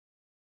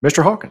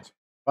Mr. Hawkins.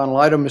 Final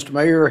item, Mr.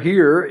 Mayor,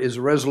 here is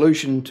a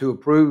resolution to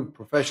approve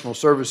professional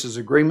services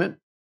agreement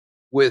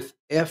with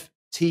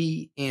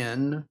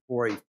FTN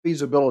for a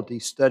feasibility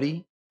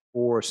study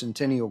for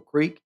Centennial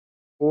Creek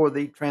for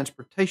the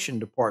Transportation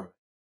Department.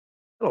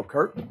 Hello,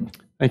 Kurt.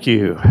 Thank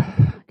you.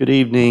 Good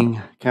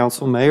evening,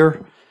 Council,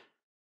 Mayor.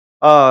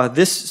 So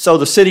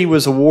the city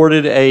was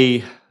awarded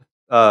a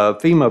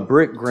FEMA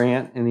brick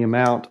grant in the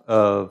amount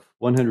of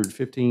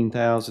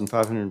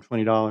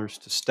 $115,520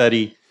 to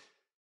study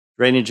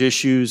drainage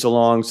issues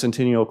along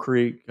Centennial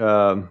Creek,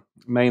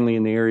 mainly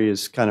in the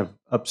areas kind of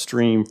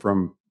upstream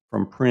from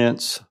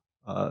Prince.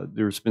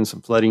 There's been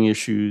some flooding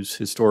issues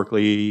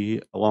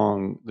historically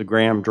along the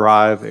Graham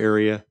Drive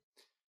area.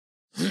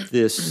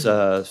 This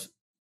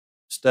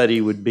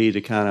study would be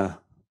to kind of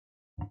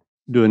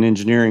do an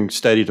engineering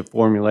study to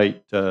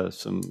formulate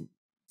some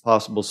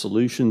possible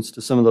solutions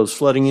to some of those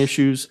flooding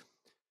issues.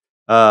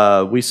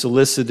 We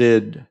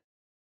solicited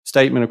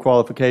statement of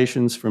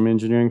qualifications from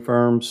engineering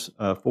firms.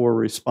 4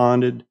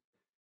 responded.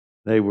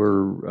 They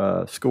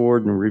were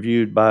scored and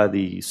reviewed by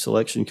the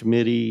selection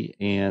committee,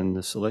 and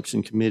the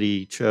selection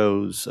committee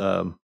chose,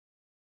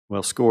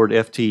 scored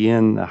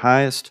FTN the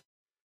highest.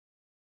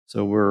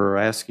 So we're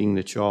asking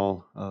that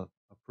y'all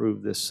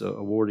approve this,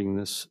 awarding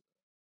this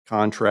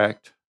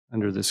contract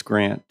under this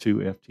grant to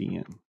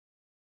FTN.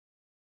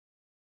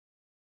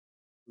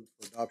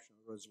 For adoption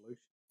of the resolution.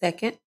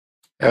 Second.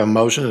 I have a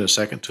motion and a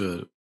second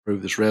to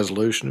approve this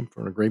resolution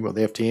for an agreement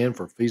with FTN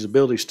for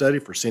feasibility study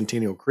for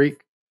Centennial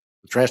Creek,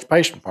 the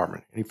Transportation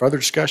Department. Any further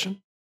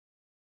discussion?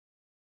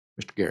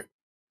 Mr. Garrett.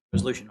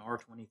 Resolution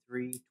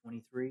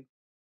R2323.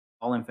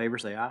 All in favor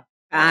say aye.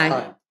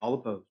 Aye. All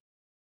opposed.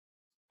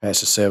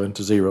 Passes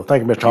 7-0.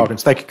 Thank you, Mr.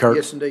 Hawkins. Thank you, Kurt.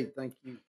 Yes, indeed. Thank you.